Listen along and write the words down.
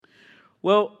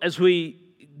Well, as we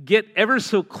get ever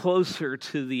so closer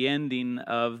to the ending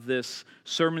of this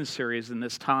sermon series and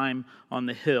this time on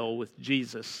the hill with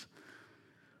Jesus,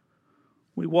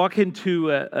 we walk into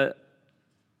the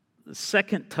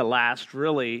second to last,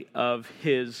 really, of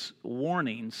his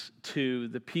warnings to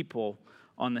the people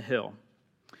on the hill.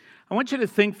 I want you to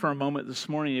think for a moment this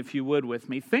morning, if you would, with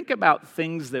me. Think about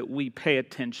things that we pay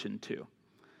attention to,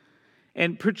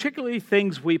 and particularly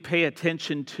things we pay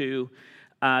attention to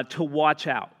watch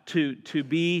out, to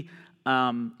be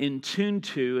in tune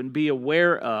to and be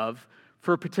aware of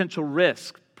for potential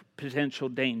risk, potential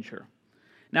danger.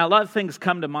 Now, a lot of things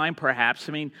come to mind, perhaps.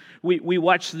 I mean, we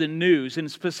watch the news, and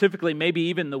specifically maybe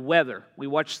even the weather. We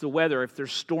watch the weather. If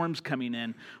there's storms coming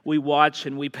in, we watch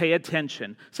and we pay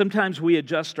attention. Sometimes we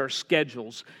adjust our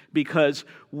schedules because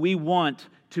we want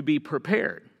to be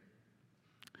prepared.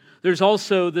 There's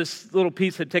also this little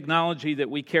piece of technology that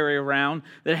we carry around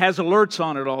that has alerts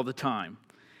on it all the time.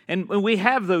 And when we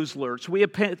have those alerts, we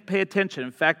pay attention.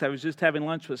 In fact, I was just having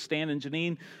lunch with Stan and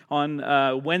Janine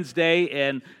on Wednesday,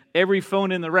 and every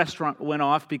phone in the restaurant went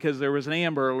off because there was an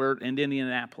Amber Alert in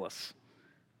Indianapolis.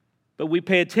 But we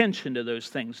pay attention to those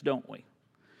things, don't we?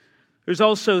 There's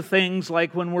also things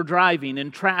like when we're driving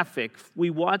in traffic, we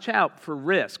watch out for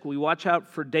risk. We watch out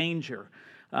for danger.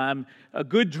 A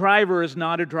good driver is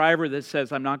not a driver that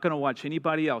says, I'm not going to watch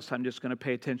anybody else. I'm just going to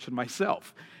pay attention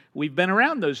myself. We've been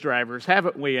around those drivers,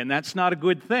 haven't we? And that's not a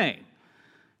good thing.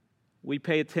 We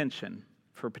pay attention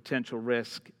for potential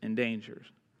risk and dangers.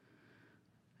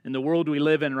 In the world we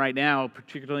live in right now,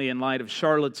 particularly in light of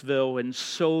Charlottesville and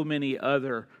so many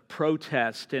other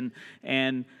protests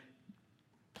and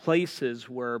places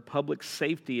where public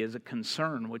safety is a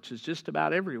concern, which is just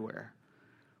about everywhere,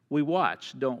 we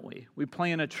watch, don't we? We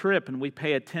plan a trip and we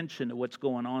pay attention to what's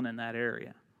going on in that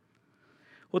area.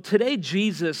 Well, today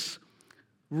Jesus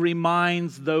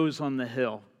reminds those on the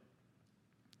hill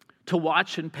to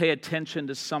watch and pay attention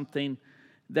to something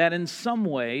that in some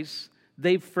ways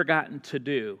they've forgotten to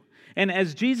do. And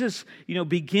as Jesus,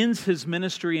 begins his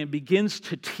ministry and begins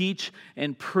to teach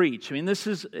and preach, I mean, this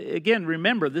is, again,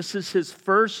 remember, this is his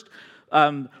first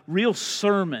real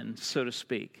sermon, so to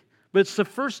speak. But it's the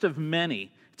first of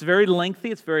many. It's very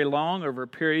lengthy, it's very long, over a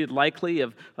period likely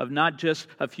of not just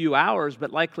a few hours,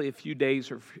 but likely a few days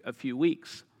or a few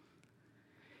weeks.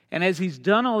 And as he's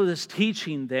done all of this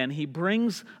teaching, then, he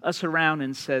brings us around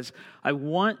and says, I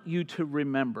want you to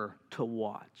remember to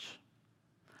watch.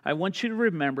 I want you to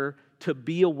remember to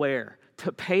be aware,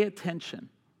 to pay attention.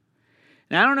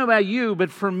 Now, I don't know about you, but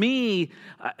for me,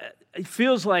 it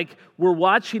feels like we're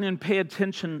watching and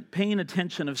paying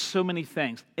attention of so many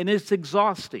things, and it's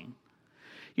exhausting.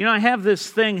 I have this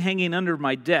thing hanging under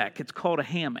my deck. It's called a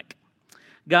hammock.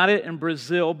 Got it in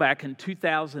Brazil back in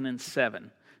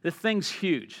 2007. The thing's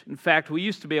huge. In fact, we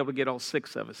used to be able to get all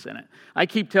 6 of us in it. I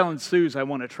keep telling Suze I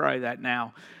want to try that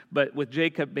now. But with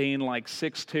Jacob being like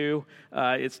 6'2",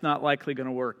 it's not likely going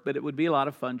to work. But it would be a lot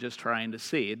of fun just trying to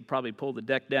see. It'd probably pull the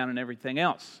deck down and everything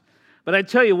else. But I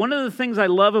tell you, one of the things I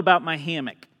love about my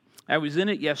hammock, I was in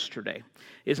it yesterday,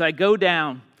 is I go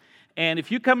down, and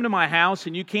if you come to my house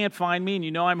and you can't find me and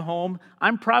you know I'm home,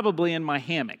 I'm probably in my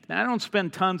hammock. Now, I don't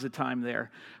spend tons of time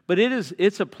there, but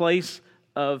it's a place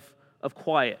of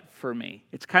quiet for me.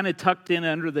 It's kind of tucked in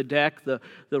under the deck.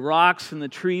 The rocks and the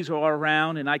trees are all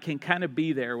around, and I can kind of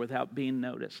be there without being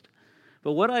noticed.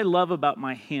 But what I love about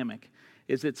my hammock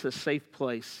is it's a safe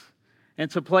place. And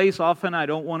it's a place often I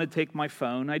don't want to take my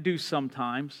phone. I do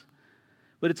sometimes.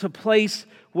 But it's a place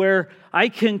where I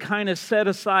can kind of set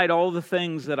aside all the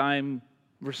things that I'm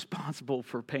responsible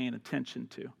for paying attention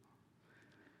to.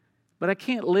 But I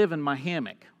can't live in my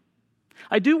hammock.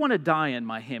 I do want to die in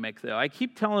my hammock, though. I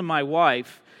keep telling my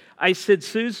wife, I said,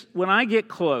 Suze, when I get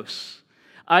close,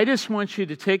 I just want you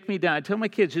to take me down. I tell my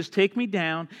kids, just take me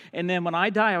down, and then when I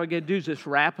die, all I got to do is just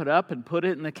wrap it up and put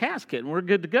it in the casket, and we're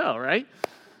good to go, right?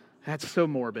 That's so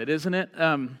morbid, isn't it?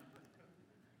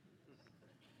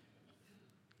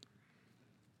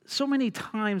 So many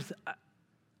times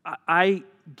I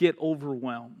get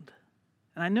overwhelmed.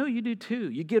 And I know you do too.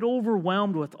 You get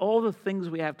overwhelmed with all the things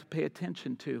we have to pay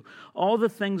attention to, all the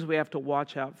things we have to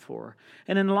watch out for.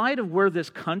 And in light of where this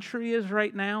country is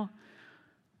right now,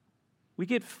 we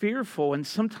get fearful. And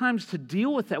sometimes to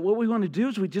deal with that, what we want to do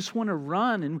is we just want to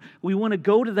run and we want to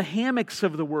go to the hammocks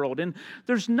of the world. And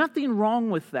there's nothing wrong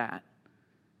with that.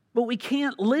 But we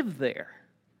can't live there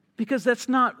because that's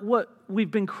not what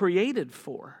we've been created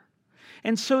for.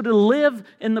 And so to live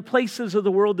in the places of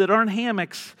the world that aren't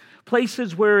hammocks,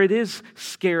 places where it is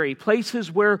scary,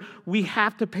 places where we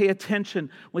have to pay attention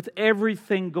with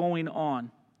everything going on.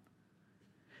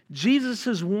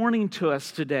 Jesus' warning to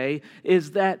us today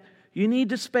is that you need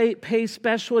to pay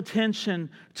special attention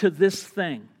to this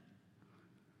thing.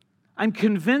 I'm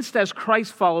convinced as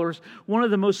Christ followers, one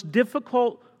of the most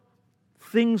difficult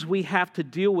things we have to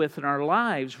deal with in our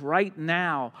lives right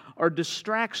now are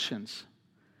distractions.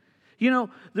 You know,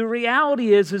 the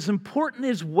reality is, as important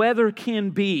as weather can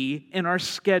be in our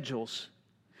schedules,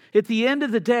 at the end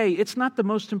of the day, it's not the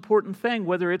most important thing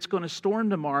whether it's going to storm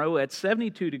tomorrow at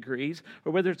 72 degrees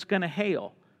or whether it's going to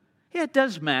hail. Yeah, it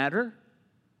does matter.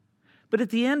 But at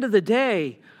the end of the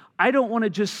day, I don't want to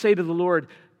just say to the Lord,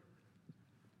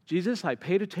 Jesus, I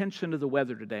paid attention to the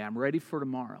weather today. I'm ready for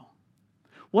tomorrow.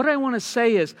 What I want to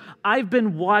say is, I've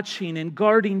been watching and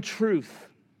guarding truth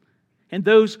and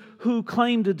those who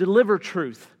claim to deliver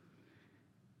truth.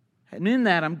 And in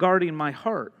that, I'm guarding my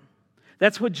heart.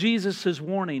 That's what Jesus'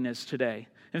 warning is today.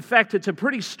 In fact, it's a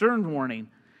pretty stern warning.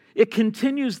 It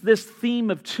continues this theme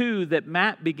of two that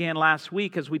Matt began last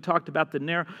week as we talked about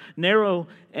the narrow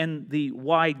and the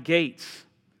wide gates.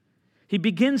 He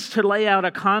begins to lay out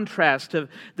a contrast of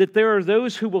that there are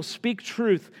those who will speak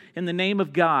truth in the name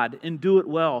of God and do it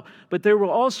well, but there will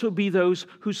also be those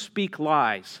who speak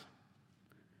lies.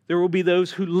 There will be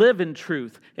those who live in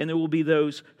truth, and there will be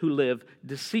those who live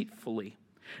deceitfully.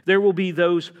 There will be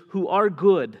those who are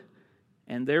good,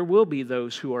 and there will be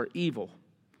those who are evil.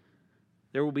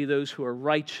 There will be those who are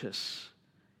righteous,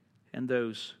 and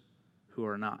those who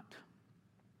are not.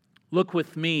 Look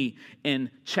with me in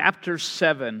chapter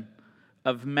 7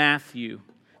 of Matthew,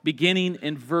 beginning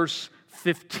in verse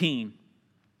 15.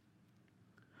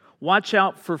 Watch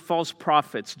out for false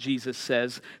prophets, Jesus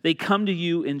says. They come to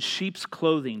you in sheep's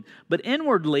clothing, but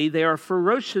inwardly they are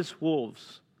ferocious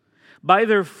wolves. By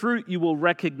their fruit you will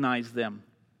recognize them.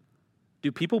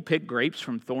 Do people pick grapes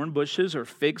from thorn bushes or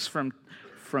figs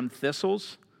from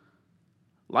thistles?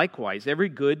 Likewise, every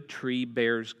good tree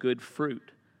bears good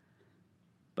fruit,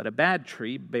 but a bad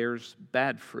tree bears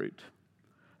bad fruit.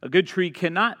 A good tree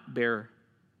cannot bear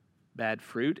bad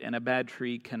fruit, and a bad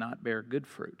tree cannot bear good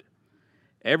fruit.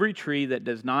 Every tree that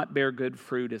does not bear good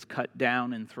fruit is cut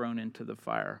down and thrown into the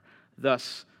fire.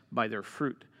 Thus, by their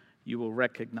fruit, you will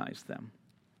recognize them.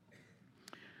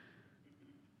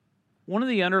 One of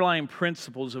the underlying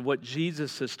principles of what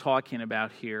Jesus is talking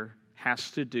about here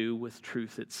has to do with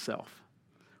truth itself.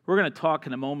 We're going to talk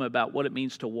in a moment about what it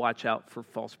means to watch out for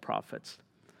false prophets.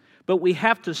 But we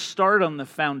have to start on the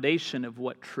foundation of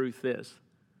what truth is.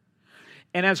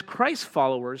 And as Christ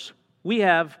followers, we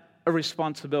have a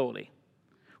responsibility.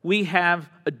 We have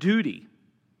a duty.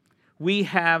 We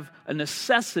have a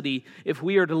necessity. If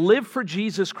we are to live for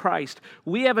Jesus Christ,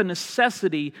 we have a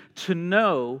necessity to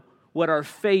know what our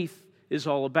faith is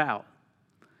all about.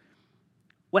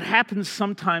 What happens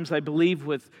sometimes, I believe,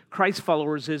 with Christ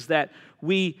followers is that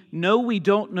we know we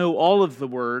don't know all of the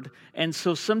Word, and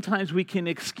so sometimes we can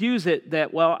excuse it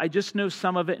that, well, I just know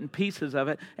some of it and pieces of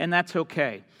it, and that's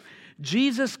okay.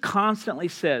 Jesus constantly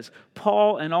says,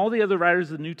 Paul and all the other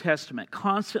writers of the New Testament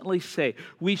constantly say,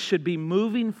 we should be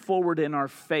moving forward in our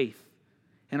faith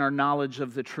and our knowledge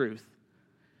of the truth.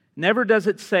 Never does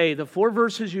it say the 4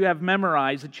 verses you have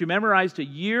memorized, that you memorized a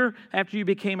year after you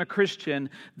became a Christian,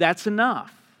 that's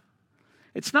enough.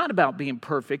 It's not about being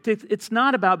perfect. It's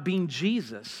not about being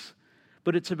Jesus,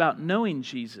 but it's about knowing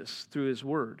Jesus through His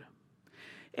Word.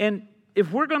 And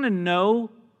if we're going to know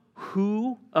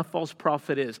who a false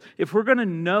prophet is, if we're going to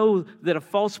know that a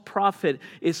false prophet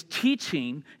is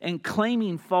teaching and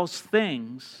claiming false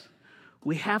things,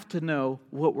 we have to know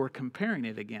what we're comparing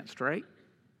it against, right?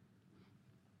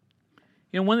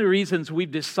 You know, one of the reasons we've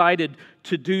decided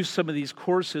to do some of these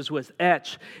courses with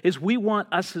Etch is we want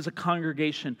us as a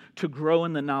congregation to grow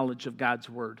in the knowledge of God's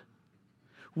Word.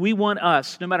 We want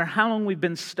us, no matter how long we've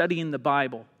been studying the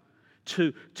Bible,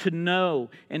 to know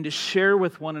and to share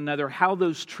with one another how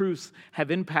those truths have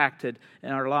impacted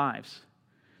in our lives.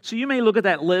 So you may look at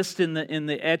that list in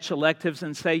the Etch electives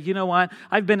and say, you know what,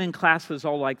 I've been in classes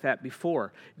all like that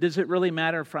before. Does it really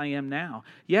matter if I am now?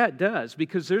 Yeah, it does,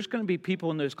 because there's going to be people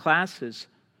in those classes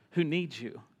who need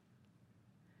you.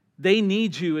 They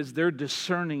need you as they're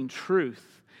discerning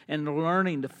truth and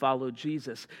learning to follow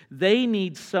Jesus. They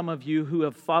need some of you who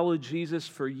have followed Jesus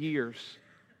for years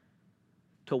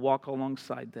to walk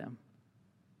alongside them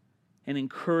and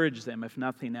encourage them, if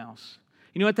nothing else.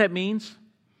 You know what that means?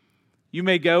 You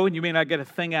may go and you may not get a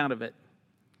thing out of it.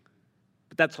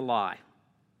 But that's a lie.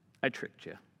 I tricked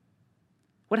you.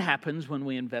 What happens when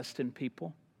we invest in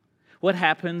people? What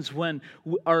happens when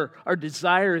our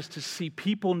desire is to see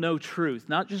people know truth,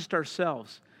 not just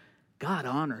ourselves? God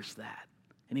honors that,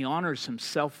 and He honors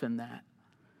Himself in that.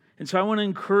 And so I want to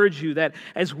encourage you that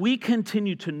as we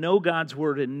continue to know God's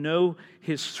Word and know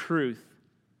His truth,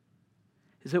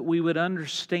 is that we would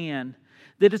understand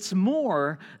that it's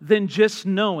more than just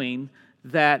knowing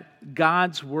that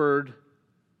God's Word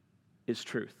is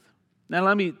truth. Now,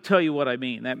 let me tell you what I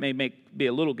mean. That may be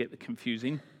a little bit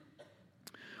confusing.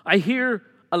 I hear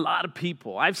a lot of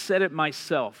people, I've said it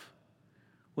myself,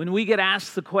 when we get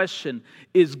asked the question,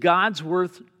 is God's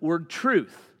Word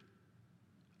truth?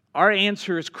 Our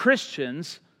answer as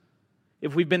Christians,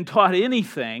 if we've been taught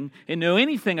anything and know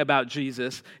anything about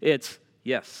Jesus, it's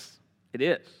yes, it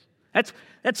is. That's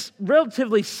a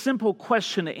relatively simple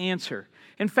question to answer.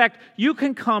 In fact, you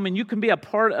can come and you can be a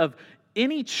part of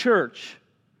any church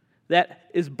that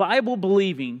is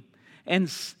Bible-believing, and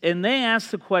they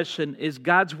ask the question, is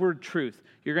God's Word truth?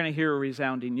 You're going to hear a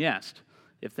resounding yes.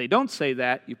 If they don't say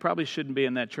that, you probably shouldn't be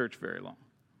in that church very long.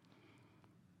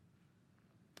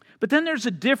 But then there's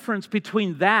a difference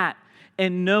between that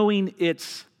and knowing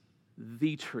it's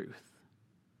the truth.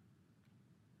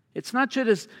 It's not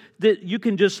just that you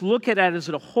can just look at it as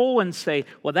a whole and say,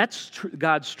 well, that's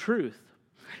God's truth.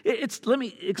 Let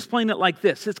me explain it like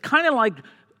this. It's kind of like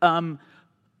a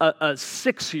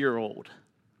 6-year-old.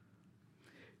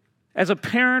 As a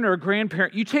parent or a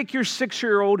grandparent, you take your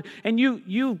 6-year-old and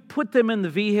you put them in the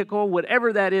vehicle,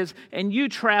 whatever that is, and you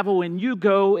travel and you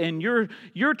go and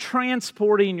you're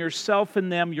transporting yourself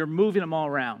and them, you're moving them all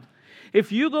around.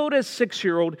 If you go to a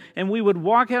 6-year-old and we would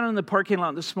walk out in the parking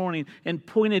lot this morning and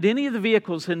point at any of the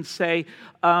vehicles and say,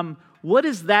 what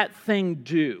does that thing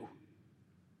do?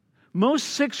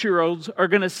 Most 6-year-olds are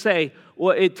going to say,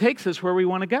 well, it takes us where we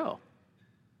want to go.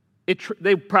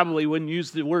 They probably wouldn't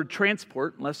use the word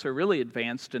transport unless they're really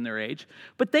advanced in their age.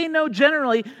 But they know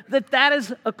generally that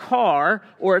is a car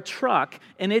or a truck,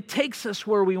 and it takes us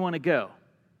where we want to go.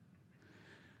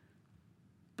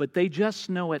 But they just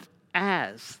know it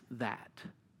as that.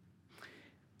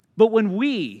 But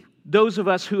when those of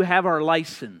us who have our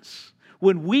license,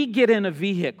 when we get in a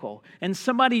vehicle and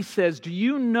somebody says, do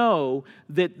you know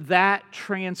that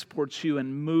transports you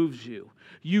and moves you?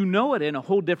 You know it in a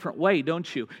whole different way,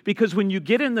 don't you? Because when you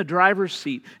get in the driver's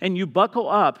seat and you buckle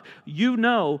up, you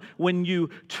know when you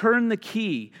turn the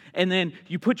key and then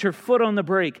you put your foot on the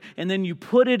brake and then you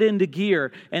put it into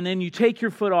gear and then you take your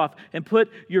foot off and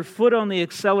put your foot on the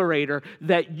accelerator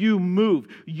that you move.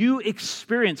 You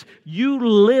experience, you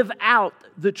live out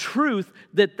the truth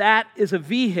that is a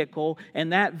vehicle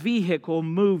and that vehicle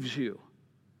moves you.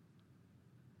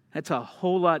 That's a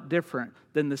whole lot different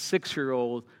than the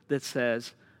 6-year-old that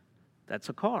says, that's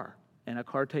a car, and a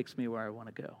car takes me where I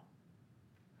want to go.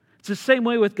 It's the same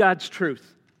way with God's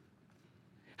truth.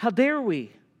 How dare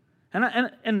we?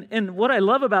 And what I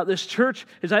love about this church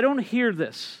is I don't hear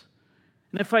this.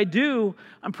 And if I do,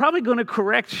 I'm probably going to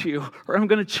correct you or I'm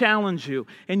going to challenge you.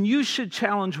 And you should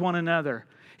challenge one another.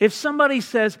 If somebody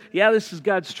says, yeah, this is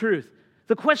God's truth,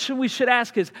 the question we should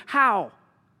ask is, how?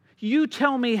 You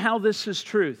tell me how this is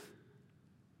truth.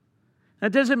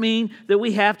 That doesn't mean that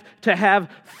we have to have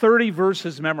 30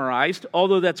 verses memorized,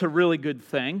 although that's a really good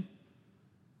thing.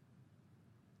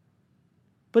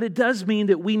 But it does mean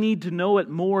that we need to know it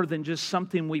more than just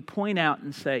something we point out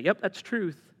and say, yep, that's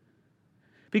truth.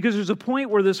 Because there's a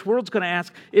point where this world's going to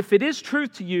ask, if it is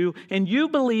truth to you, and you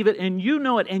believe it, and you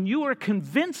know it, and you are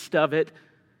convinced of it,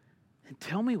 then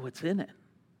tell me what's in it.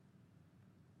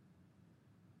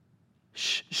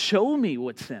 Show me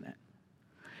what's in it.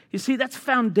 You see, that's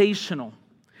foundational.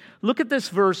 Look at these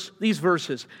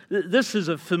verses. This is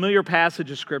a familiar passage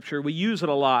of Scripture. We use it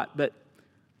a lot, but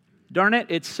darn it,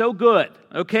 it's so good.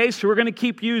 Okay, so we're going to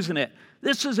keep using it.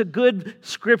 This is a good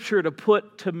Scripture to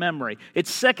put to memory.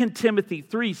 It's 2 Timothy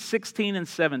 3:16 and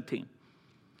 17.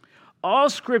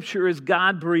 All Scripture is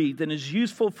God-breathed and is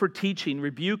useful for teaching,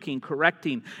 rebuking,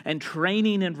 correcting, and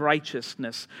training in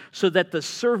righteousness, so that the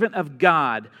servant of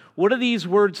God, what do these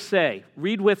words say?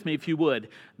 Read with me if you would.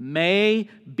 May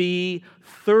be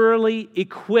thoroughly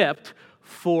equipped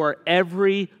for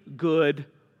every good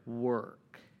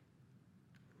work.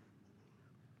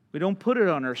 We don't put it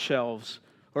on our shelves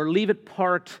or leave it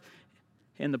parked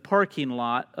in the parking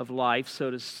lot of life,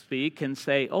 so to speak, and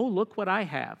say, oh, look what I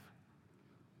have.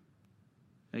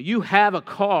 Now, you have a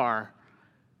car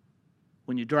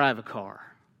when you drive a car.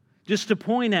 Just to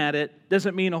point at it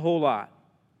doesn't mean a whole lot.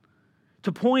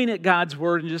 To point at God's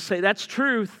Word and just say, that's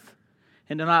truth,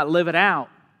 and to not live it out,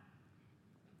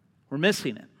 we're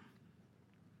missing it.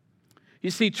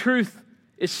 You see, truth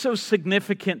is so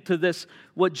significant to this,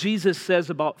 what Jesus says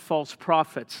about false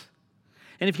prophets.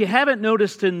 And if you haven't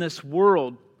noticed in this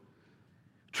world,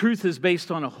 truth is based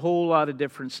on a whole lot of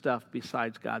different stuff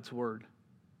besides God's Word.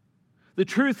 The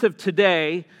truth of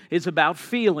today is about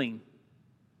feeling.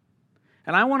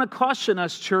 And I want to caution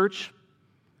us, church,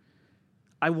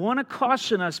 I want to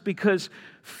caution us because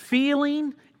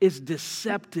feeling is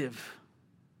deceptive.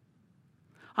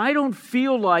 I don't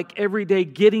feel like every day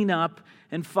getting up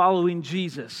and following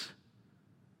Jesus.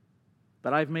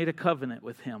 But I've made a covenant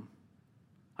with Him.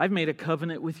 I've made a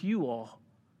covenant with you all.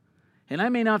 And I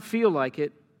may not feel like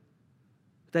it,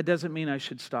 but that doesn't mean I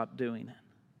should stop doing it.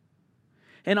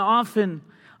 And often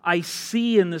I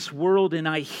see in this world and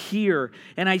I hear,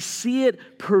 and I see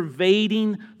it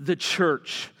pervading the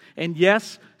church. And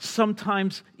yes,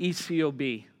 sometimes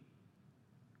ECOB.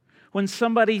 When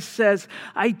somebody says,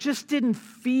 I just didn't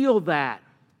feel that,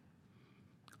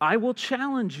 I will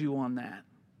challenge you on that.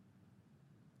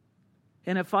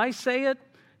 And if I say it,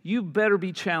 you better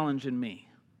be challenging me.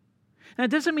 And it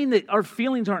doesn't mean that our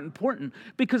feelings aren't important,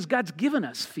 because God's given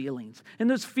us feelings. And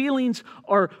those feelings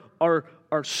are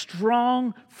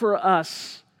strong for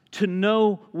us to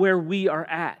know where we are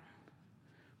at.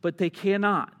 But they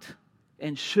cannot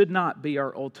and should not be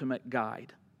our ultimate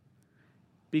guide,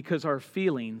 because our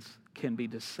feelings can be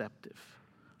deceptive.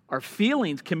 Our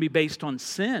feelings can be based on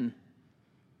sin.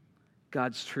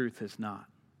 God's truth is not.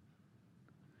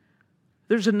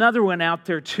 There's another one out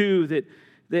there too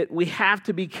that we have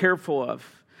to be careful of,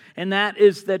 and that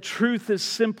is that truth is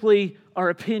simply our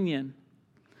opinion.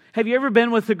 Have you ever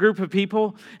been with a group of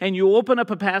people and you open up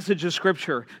a passage of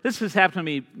Scripture? This has happened to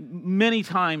me many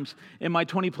times in my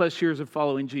 20 plus years of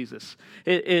following Jesus.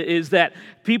 It is that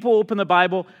people open the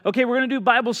Bible, okay, we're going to do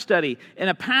Bible study, and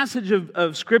a passage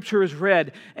of Scripture is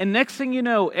read, and next thing you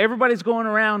know, everybody's going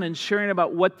around and sharing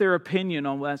about what their opinion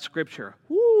on that Scripture.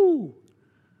 Woo!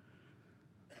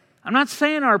 I'm not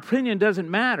saying our opinion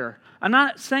doesn't matter. I'm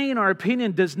not saying our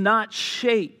opinion does not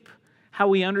shape how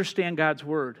we understand God's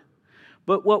Word.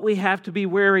 But what we have to be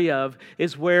wary of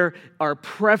is where our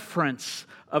preference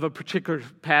of a particular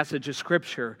passage of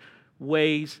Scripture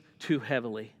weighs too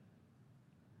heavily.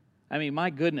 I mean, my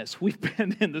goodness, we've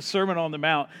been in the Sermon on the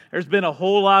Mount. There's been a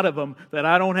whole lot of them that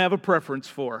I don't have a preference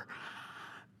for.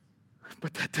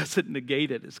 But that doesn't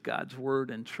negate it as God's Word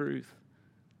and truth.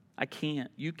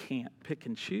 You can't pick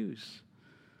and choose.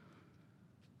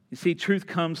 You see, truth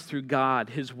comes through God,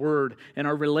 His Word, and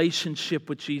our relationship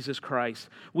with Jesus Christ.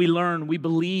 We learn, we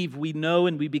believe, we know,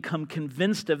 and we become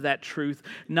convinced of that truth,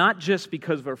 not just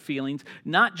because of our feelings,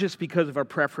 not just because of our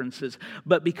preferences,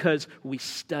 but because we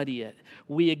study it,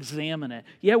 we examine it.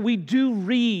 Yeah, we do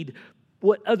read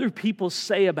what other people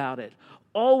say about it,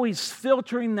 always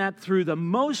filtering that through the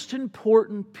most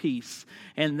important piece,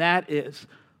 and that is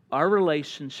our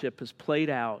relationship is played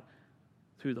out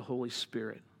through the Holy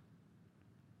Spirit.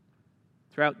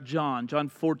 Throughout John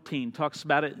 14 talks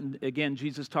about it, and again,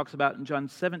 Jesus talks about it in John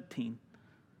 17.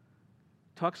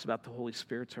 Talks about the Holy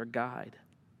Spirit's our guide.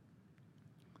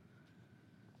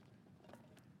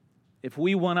 If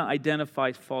we want to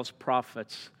identify false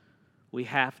prophets, we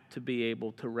have to be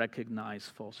able to recognize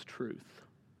false truth.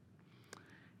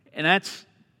 And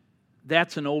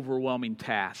that's an overwhelming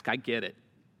task. I get it.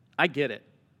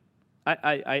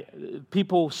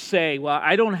 People say, well,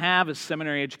 I don't have a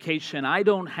seminary education. I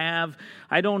don't have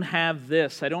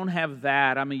this. I don't have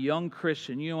that. I'm a young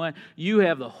Christian. You know what? You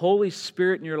have the Holy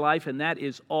Spirit in your life, and that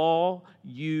is all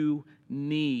you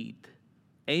need.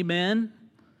 Amen?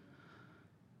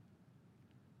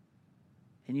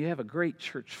 And you have a great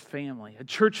church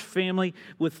family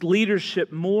with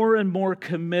leadership more and more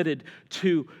committed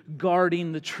to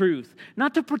guarding the truth.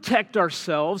 Not to protect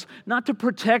ourselves, not to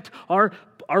protect our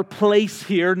place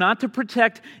here, not to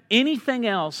protect anything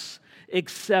else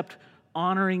except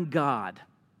honoring God.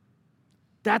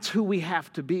 That's who we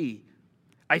have to be.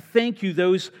 I thank you,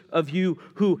 those of you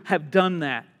who have done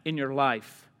that in your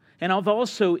life. And I've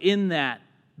also, in that,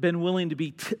 been willing to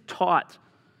be taught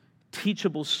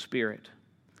teachable spirit.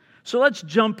 So let's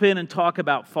jump in and talk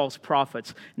about false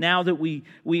prophets. Now that we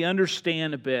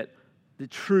understand a bit, the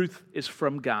truth is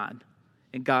from God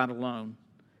and God alone,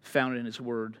 found in His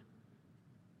Word.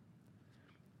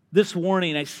 This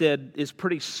warning, I said, is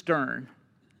pretty stern.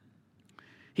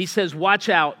 He says, watch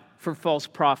out for false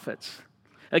prophets.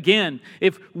 Again,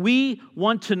 if we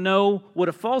want to know what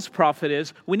a false prophet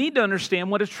is, we need to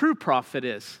understand what a true prophet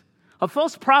is. A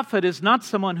false prophet is not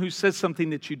someone who says something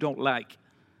that you don't like.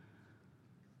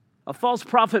 A false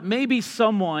prophet may be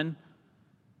someone,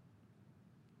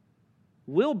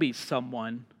 will be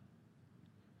someone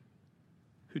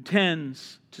who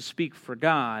tends to speak for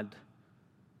God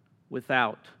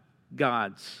without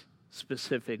God's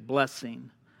specific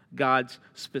blessing, God's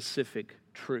specific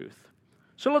truth.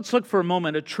 So let's look for a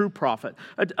moment at a true prophet.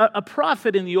 A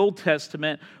prophet in the Old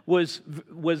Testament was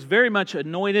very much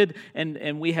anointed,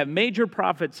 and we have major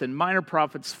prophets and minor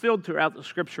prophets filled throughout the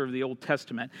Scripture of the Old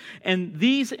Testament. And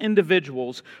these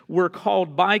individuals were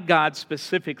called by God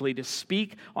specifically to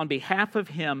speak on behalf of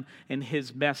Him and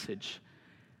His message.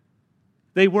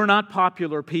 They were not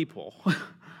popular people.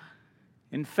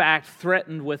 In fact,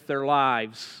 threatened with their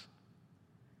lives.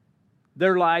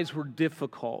 Their lives were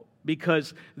difficult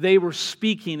because they were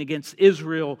speaking against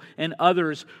Israel and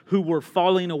others who were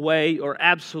falling away or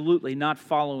absolutely not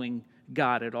following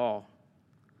God at all.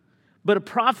 But a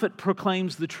prophet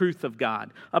proclaims the truth of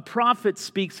God. A prophet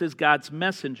speaks as God's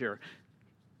messenger.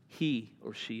 He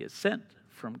or she is sent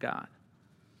from God.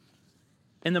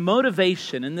 And the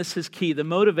motivation, and this is key, the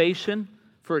motivation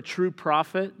for a true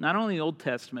prophet, not only the Old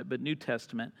Testament but New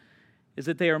Testament, is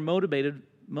that they are motivated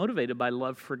by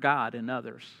love for God and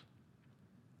others.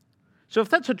 So if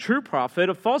that's a true prophet,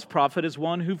 a false prophet is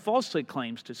one who falsely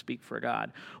claims to speak for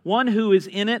God, one who is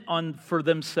in it for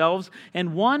themselves,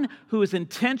 and one who is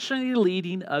intentionally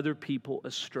leading other people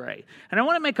astray. And I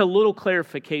want to make a little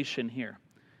clarification here.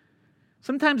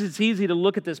 Sometimes it's easy to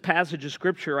look at this passage of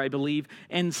Scripture, I believe,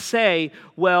 and say,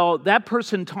 well, that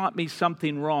person taught me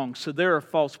something wrong, so they're a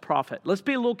false prophet. Let's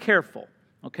be a little careful,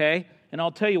 okay? And I'll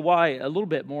tell you why a little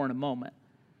bit more in a moment.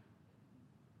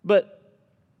 But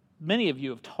many of you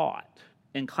have taught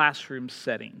in classroom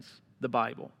settings the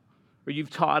Bible, or you've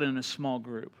taught in a small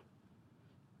group.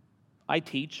 I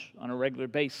teach on a regular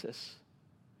basis.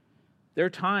 There are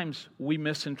times we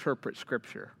misinterpret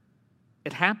Scripture.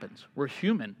 It happens. We're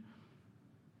human.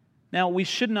 Now, we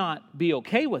should not be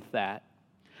okay with that,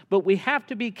 but we have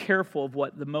to be careful of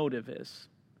what the motive is.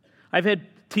 I've had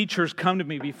teachers come to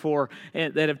me before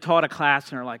that have taught a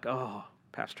class and are like, oh,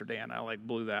 Pastor Dan, I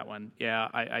blew that one. Yeah,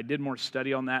 I did more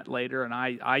study on that later, and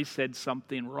I said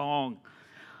something wrong.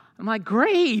 I'm like,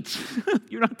 great.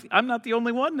 I'm not the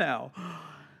only one now.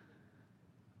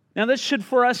 Now, this should,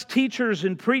 for us teachers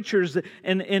and preachers,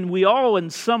 and we all, in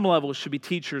some level, should be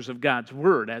teachers of God's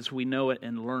Word as we know it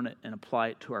and learn it and apply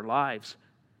it to our lives.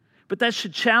 But that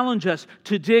should challenge us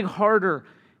to dig harder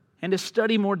and to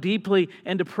study more deeply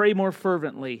and to pray more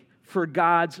fervently for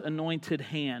God's anointed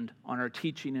hand on our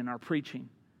teaching and our preaching.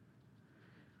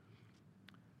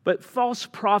 But false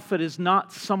prophet is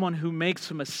not someone who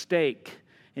makes a mistake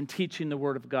in teaching the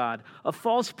Word of God. A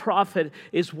false prophet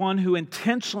is one who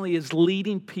intentionally is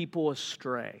leading people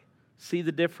astray. See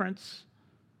the difference?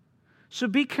 So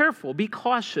be careful, be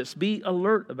cautious, be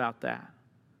alert about that.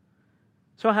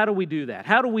 So how do we do that?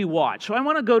 How do we watch? So I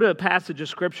want to go to a passage of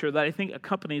Scripture that I think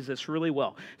accompanies this really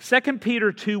well. 2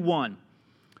 Peter 2:1.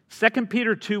 2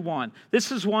 Peter 2:1.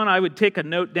 This is one I would take a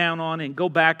note down on and go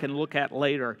back and look at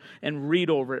later and read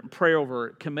over it and pray over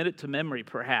it, commit it to memory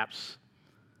perhaps.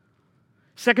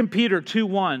 2 Peter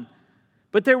 2:1.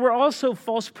 But there were also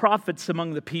false prophets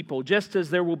among the people, just as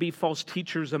there will be false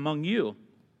teachers among you.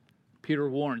 Peter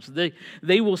warns,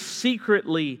 they will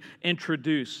secretly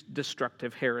introduce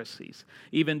destructive heresies,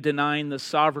 even denying the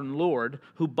sovereign Lord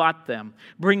who bought them,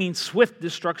 bringing swift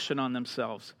destruction on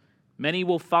themselves. Many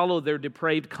will follow their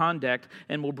depraved conduct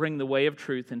and will bring the way of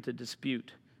truth into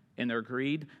dispute. In their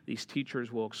greed, these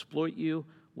teachers will exploit you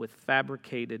with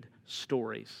fabricated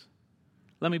stories.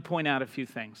 Let me point out a few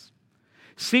things.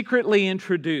 Secretly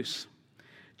introduce.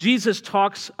 Jesus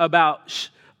talks about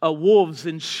wolves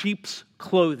in sheep's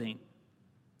clothing.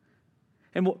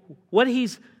 And what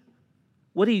he's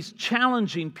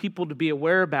challenging people to be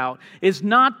aware about is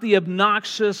not the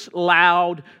obnoxious,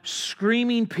 loud,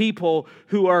 screaming people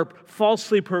who are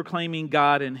falsely proclaiming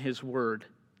God and His Word.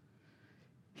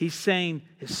 He's saying,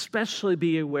 especially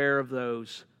be aware of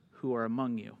those who are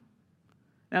among you.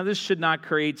 Now, this should not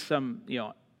create some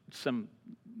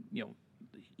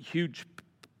huge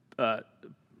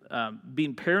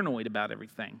being paranoid about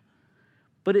everything.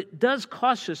 But it does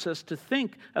caution us to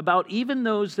think about even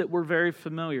those that we're very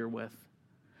familiar with.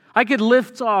 I could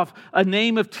lift off a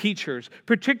name of teachers,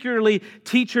 particularly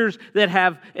teachers that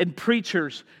have, and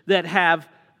preachers that have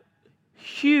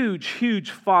huge,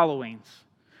 huge followings.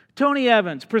 Tony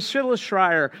Evans, Priscilla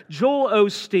Schreier, Joel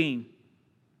Osteen,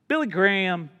 Billy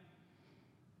Graham,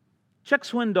 Chuck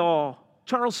Swindoll,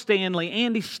 Charles Stanley,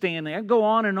 Andy Stanley. I go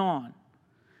on and on.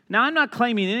 Now, I'm not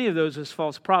claiming any of those as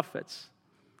false prophets.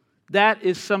 That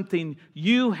is something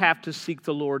you have to seek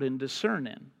the Lord and discern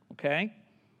in, okay?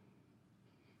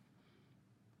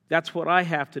 That's what I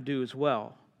have to do as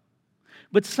well.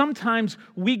 But sometimes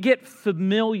we get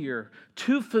familiar,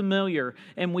 too familiar,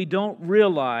 and we don't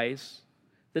realize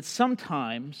that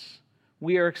sometimes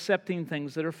we are accepting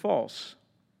things that are false.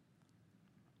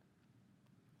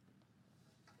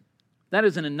 That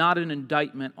is not an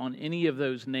indictment on any of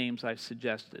those names I've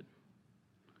suggested.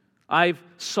 I've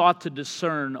sought to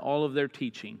discern all of their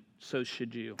teaching. So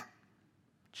should you.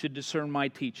 Should discern my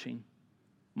teaching,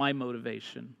 my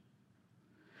motivation.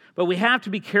 But we have to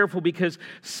be careful because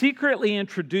secretly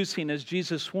introducing, as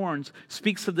Jesus warns,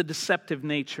 speaks of the deceptive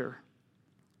nature.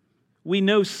 We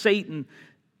know Satan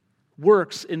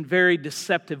works in very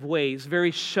deceptive ways,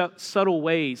 very subtle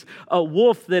ways. A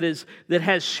wolf that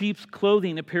has sheep's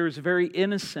clothing appears very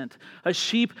innocent. A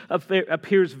sheep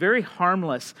appears very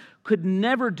harmless, could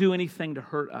never do anything to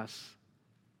hurt us.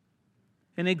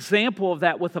 An example of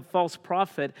that with a false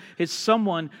prophet is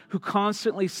someone who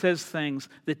constantly says things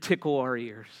that tickle our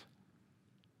ears.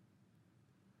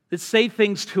 That say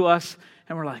things to us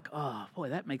and we're like, oh boy,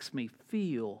 that makes me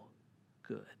feel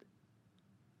good.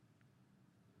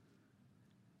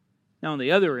 Now on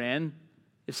the other end,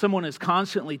 if someone is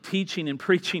constantly teaching and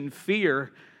preaching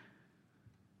fear,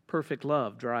 perfect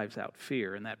love drives out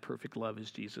fear, and that perfect love is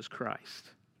Jesus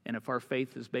Christ. And if our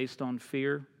faith is based on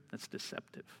fear, that's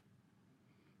deceptive.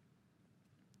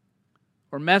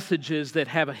 Or messages that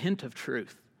have a hint of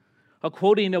truth. A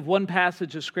quoting of one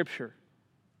passage of Scripture.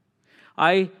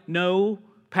 I know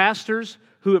pastors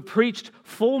who have preached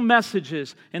full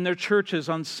messages in their churches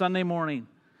on Sunday morning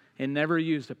and never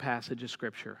used a passage of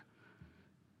Scripture.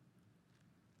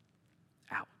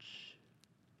 Ouch.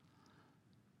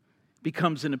 It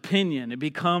becomes an opinion. It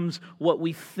becomes what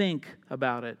we think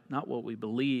about it, not what we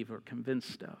believe or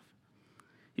convinced of.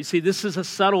 You see, this is a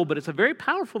subtle, but it's a very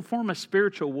powerful form of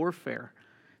spiritual warfare.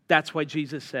 That's why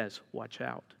Jesus says, watch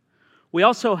out. We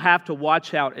also have to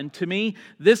watch out. And to me,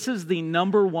 this is the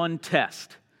number one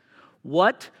test.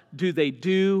 What do they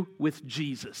do with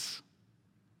Jesus?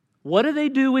 What do they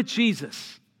do with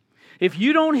Jesus? If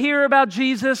you don't hear about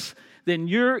Jesus, then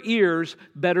your ears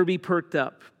better be perked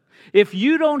up. If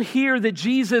you don't hear that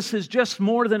Jesus is just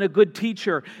more than a good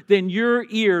teacher, then your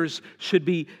ears should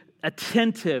be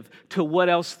attentive to what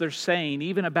else they're saying,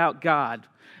 even about God.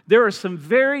 There are some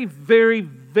very, very,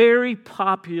 very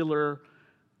popular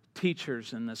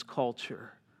teachers in this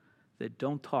culture that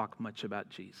don't talk much about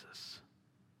Jesus.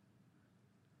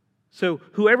 So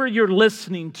whoever you're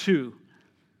listening to,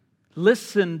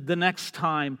 listen the next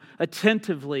time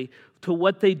attentively to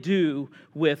what they do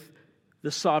with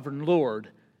the sovereign Lord,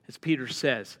 as Peter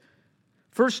says.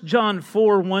 1 John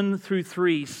 4, 1 through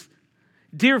 3.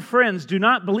 Dear friends, do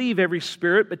not believe every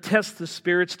spirit, but test the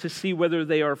spirits to see whether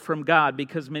they are from God,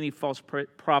 because many false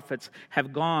prophets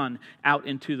have gone out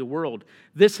into the world.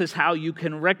 This is how you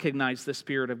can recognize the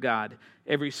Spirit of God.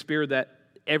 Every spirit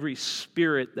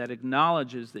that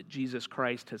acknowledges that Jesus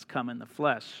Christ has come in the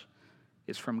flesh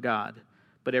is from God,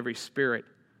 but every spirit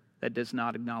that does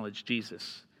not acknowledge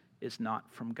Jesus is not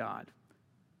from God.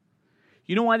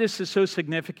 You know why this is so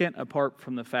significant, apart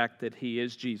from the fact that He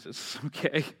is Jesus,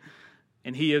 okay?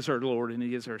 And He is our Lord and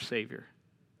He is our Savior.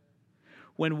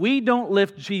 When we don't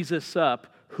lift Jesus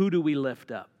up, who do we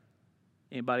lift up?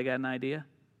 Anybody got an idea?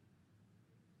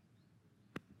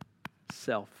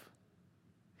 Self.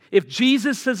 If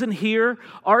Jesus isn't here,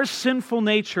 our sinful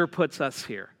nature puts us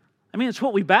here. I mean, it's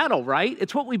what we battle, right?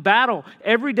 It's what we battle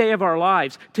every day of our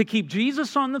lives, to keep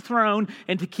Jesus on the throne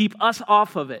and to keep us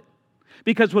off of it.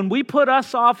 Because when we put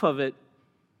us off of it,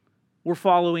 we're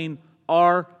following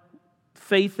our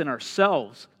faith in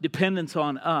ourselves, dependence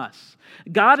on us.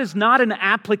 God is not an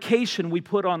application we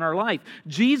put on our life.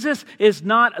 Jesus is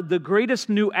not the greatest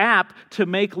new app to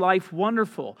make life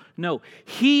wonderful. No,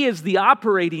 He is the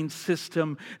operating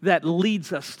system that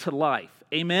leads us to life.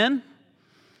 Amen?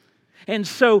 And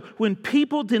so when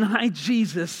people deny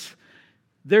Jesus,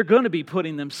 they're going to be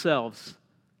putting themselves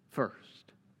first.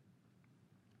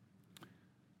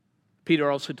 Peter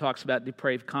also talks about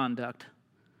depraved conduct.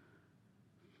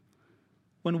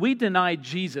 When we deny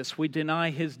Jesus, we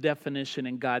deny His definition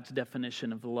and God's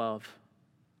definition of love.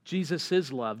 Jesus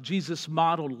is love. Jesus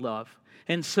modeled love.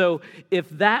 And so if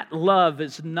that love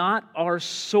is not our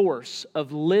source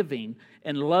of living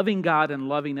and loving God and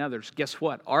loving others, guess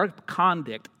what? Our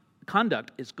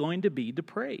conduct is going to be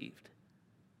depraved.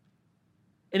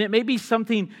 And it may be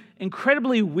something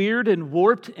incredibly weird and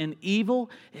warped and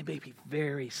evil. It may be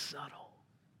very subtle.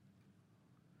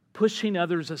 Pushing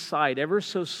others aside ever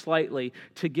so slightly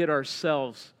to get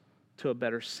ourselves to a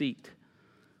better seat.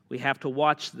 We have to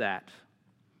watch that.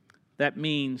 That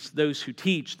means those who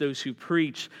teach, those who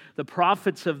preach, the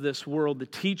prophets of this world, the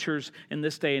teachers in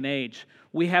this day and age,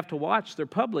 we have to watch their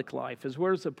public life as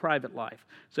well as their private life.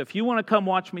 So if you want to come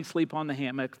watch me sleep on the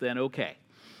hammock, then okay.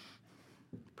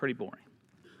 Pretty boring.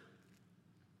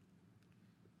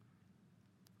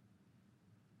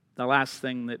 The last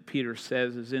thing that Peter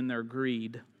says is in their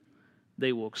greed,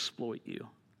 they will exploit you.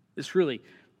 This really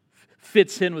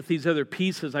fits in with these other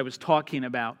pieces I was talking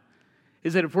about,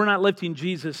 is that if we're not lifting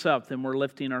Jesus up, then we're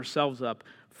lifting ourselves up.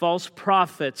 False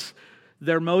prophets,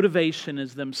 their motivation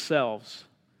is themselves.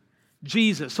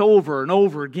 Jesus, over and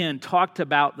over again, talked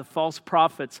about the false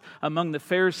prophets among the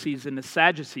Pharisees and the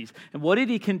Sadducees. And what did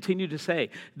he continue to say?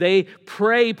 They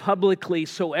pray publicly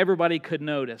so everybody could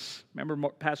notice. Remember,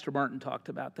 Pastor Martin talked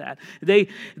about that. They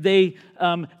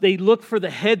look for the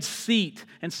head seat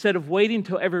instead of waiting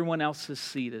until everyone else is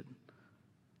seated.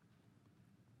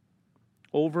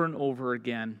 Over and over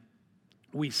again,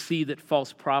 we see that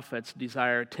false prophets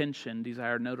desire attention,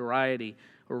 desire notoriety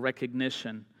or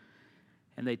recognition,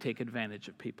 and they take advantage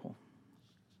of people.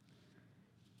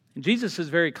 And Jesus is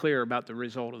very clear about the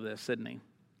result of this, isn't he?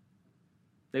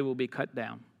 They will be cut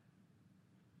down.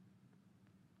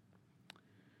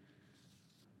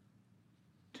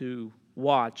 To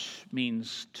watch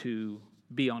means to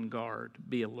be on guard,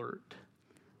 be alert.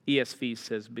 ESV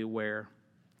says beware.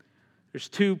 There's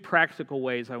two practical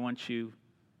ways I want you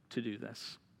to do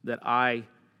this, that I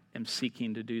am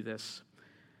seeking to do this.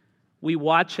 We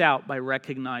watch out by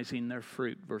recognizing their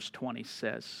fruit, verse 20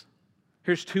 says.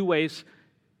 Here's two ways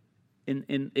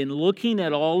in looking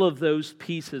at all of those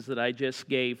pieces that I just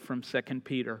gave from 2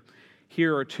 Peter.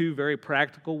 Here are two very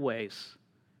practical ways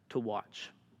to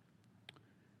watch.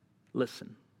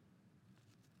 Listen.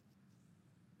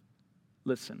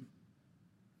 Listen.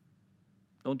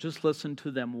 Don't just listen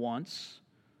to them once,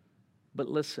 but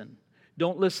listen.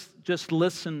 Don't just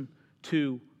listen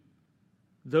to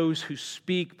those who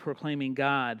speak proclaiming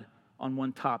God on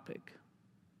one topic.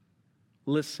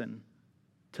 Listen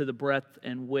to the breadth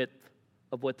and width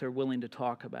of what they're willing to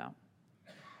talk about.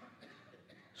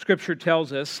 Scripture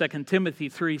tells us, 2 Timothy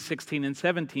 3:16 and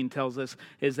 17 tells us,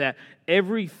 is that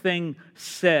everything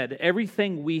said,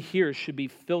 everything we hear should be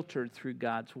filtered through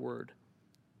God's Word.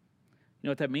 You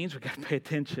know what that means? We've got to pay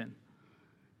attention.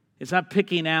 It's not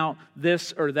picking out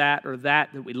this or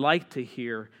that we like to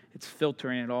hear. It's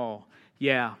filtering it all.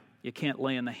 Yeah, you can't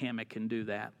lay in the hammock and do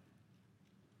that.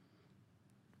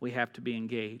 We have to be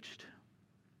engaged.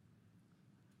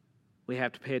 We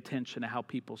have to pay attention to how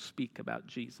people speak about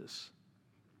Jesus,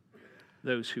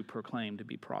 those who proclaim to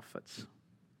be prophets.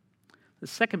 The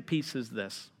second piece is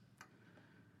this,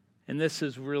 and this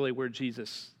is really where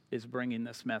Jesus is bringing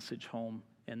this message home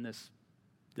in this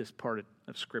part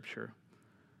of Scripture.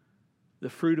 The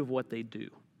fruit of what they do.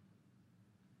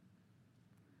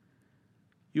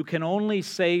 You can only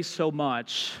say so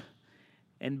much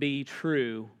and be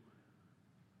true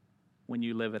when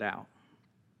you live it out.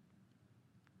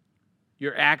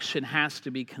 Your action has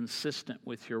to be consistent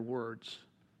with your words.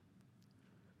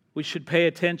 We should pay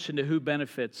attention to who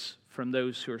benefits from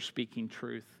those who are speaking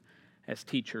truth as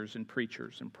teachers and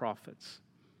preachers and prophets.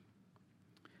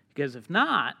 Because if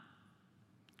not,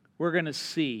 we're going to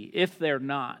see, if they're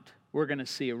not, we're going to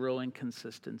see a real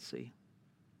inconsistency.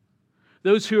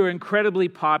 Those who are incredibly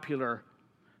popular,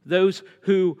 those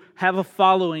who have a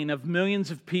following of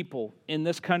millions of people in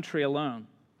this country alone,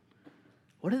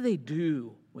 what do they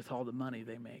do with all the money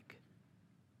they make?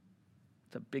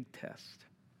 It's a big test.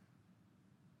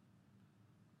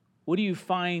 What do you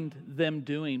find them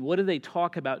doing? What do they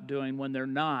talk about doing when they're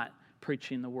not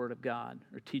preaching the Word of God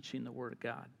or teaching the Word of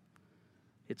God?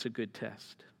 It's a good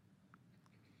test.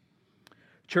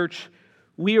 Church,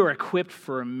 we are equipped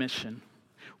for a mission.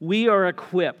 We are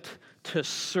equipped to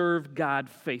serve God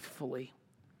faithfully.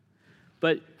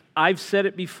 But I've said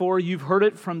it before, you've heard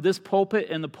it from this pulpit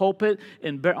and the pulpit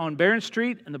on Barron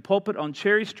Street and the pulpit on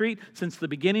Cherry Street since the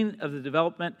beginning of the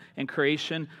development and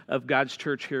creation of God's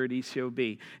church here at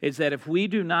ECOB, is that if we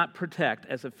do not protect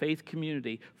as a faith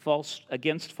community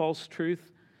against false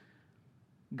truth,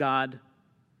 God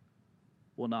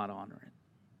will not honor it.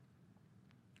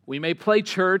 We may play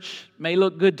church, may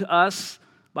look good to us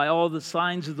by all the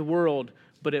signs of the world,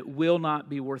 but it will not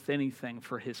be worth anything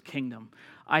for His kingdom.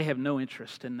 I have no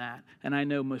interest in that, and I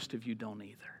know most of you don't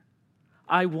either.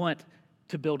 I want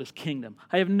to build His kingdom.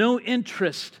 I have no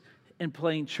interest in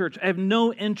playing church. I have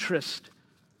no interest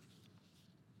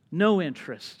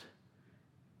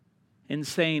in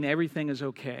saying everything is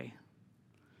okay.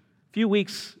 A few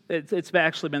weeks, it's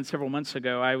actually been several months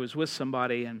ago, I was with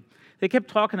somebody, and they kept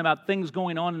talking about things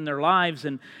going on in their lives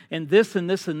and this and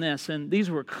this and this. And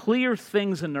these were clear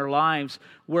things in their lives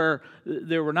where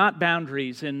there were not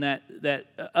boundaries and that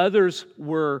others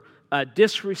were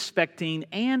disrespecting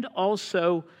and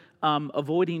also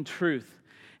avoiding truth.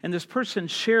 And this person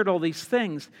shared all these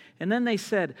things. And then they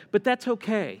said, but that's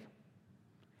okay.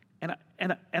 And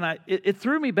it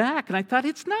threw me back. And I thought,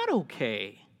 it's not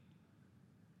okay.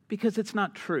 Because it's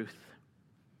not truth.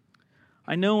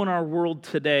 I know in our world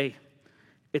today,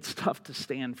 it's tough to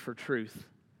stand for truth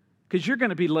because you're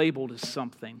going to be labeled as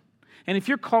something. And if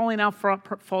you're calling out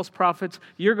false prophets,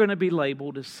 you're going to be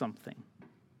labeled as something.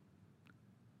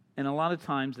 And a lot of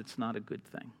times, it's not a good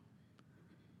thing.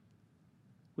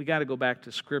 We got to go back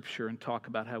to Scripture and talk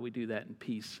about how we do that in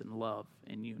peace and love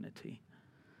and unity.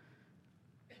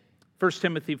 1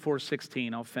 Timothy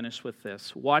 4:16, I'll finish with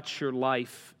this. Watch your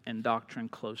life and doctrine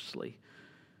closely.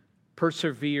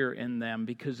 Persevere in them,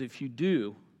 because if you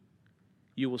do,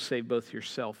 you will save both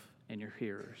yourself and your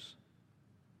hearers.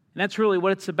 And that's really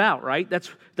what it's about, right?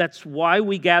 That's why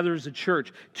we gather as a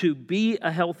church, to be a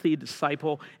healthy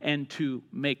disciple and to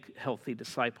make healthy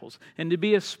disciples. And to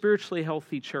be a spiritually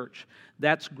healthy church,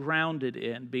 that's grounded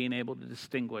in being able to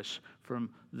distinguish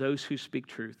from those who speak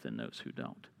truth and those who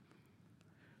don't.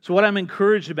 So what I'm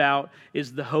encouraged about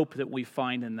is the hope that we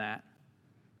find in that.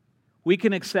 We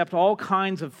can accept all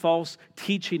kinds of false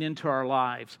teaching into our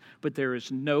lives, but there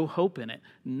is no hope in it,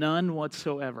 none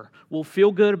whatsoever. We'll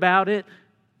feel good about it.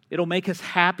 It'll make us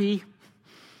happy,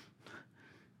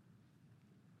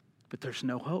 but there's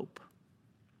no hope.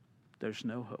 There's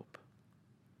no hope.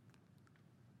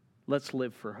 Let's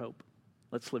live for hope.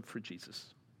 Let's live for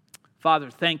Jesus. Father,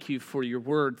 thank you for your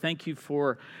word. Thank you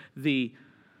for the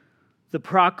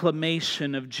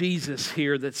proclamation of Jesus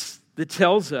here that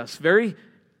tells us very,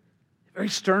 very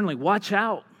sternly, watch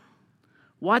out.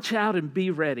 Watch out and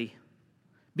be ready.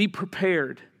 Be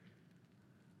prepared.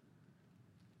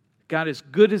 God, as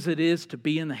good as it is to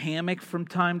be in the hammock from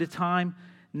time to time,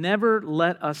 never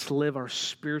let us live our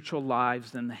spiritual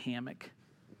lives in the hammock.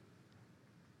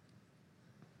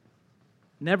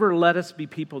 Never let us be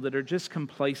people that are just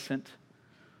complacent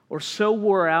or so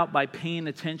wore out by paying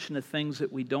attention to things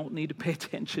that we don't need to pay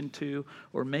attention to,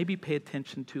 or maybe pay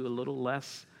attention to a little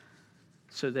less,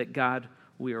 so that, God,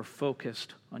 we are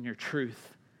focused on your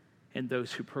truth and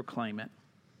those who proclaim it.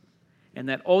 And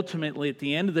that ultimately, at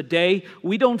the end of the day,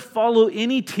 we don't follow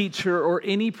any teacher or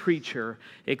any preacher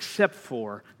except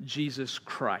for Jesus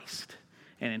Christ.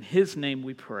 And in His name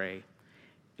we pray,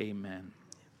 amen.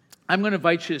 I'm going to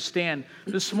invite you to stand.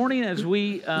 This morning as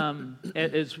we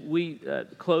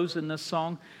close in this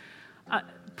song,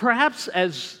 perhaps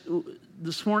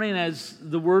this morning as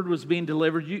the word was being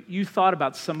delivered, you thought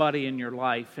about somebody in your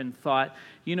life and thought,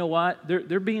 you know what,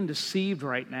 they're being deceived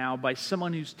right now by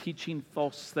someone who's teaching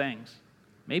false things.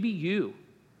 Maybe you.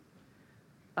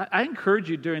 I encourage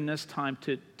you during this time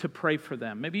to pray for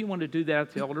them. Maybe you want to do that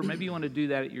at the altar. Maybe you want to do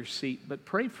that at your seat. But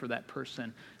pray for that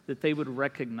person, that they would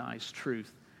recognize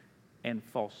truth and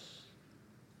false